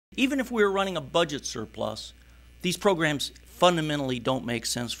Even if we were running a budget surplus, these programs fundamentally don't make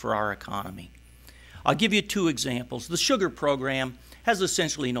sense for our economy. I'll give you two examples. The sugar program has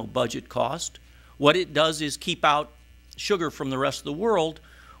essentially no budget cost. What it does is keep out sugar from the rest of the world,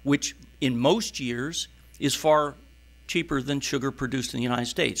 which in most years is far cheaper than sugar produced in the United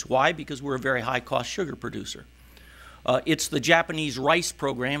States. Why? Because we're a very high-cost sugar producer. It's the Japanese rice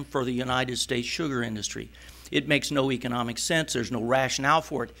program for the United States sugar industry. It makes no economic sense. There's no rationale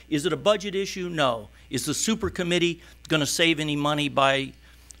for it. Is it a budget issue? No. Is the super committee going to save any money by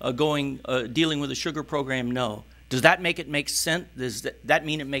dealing with the sugar program? No. Does that make it make sense? Does that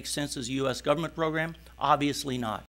mean it makes sense as a U.S. government program? Obviously not.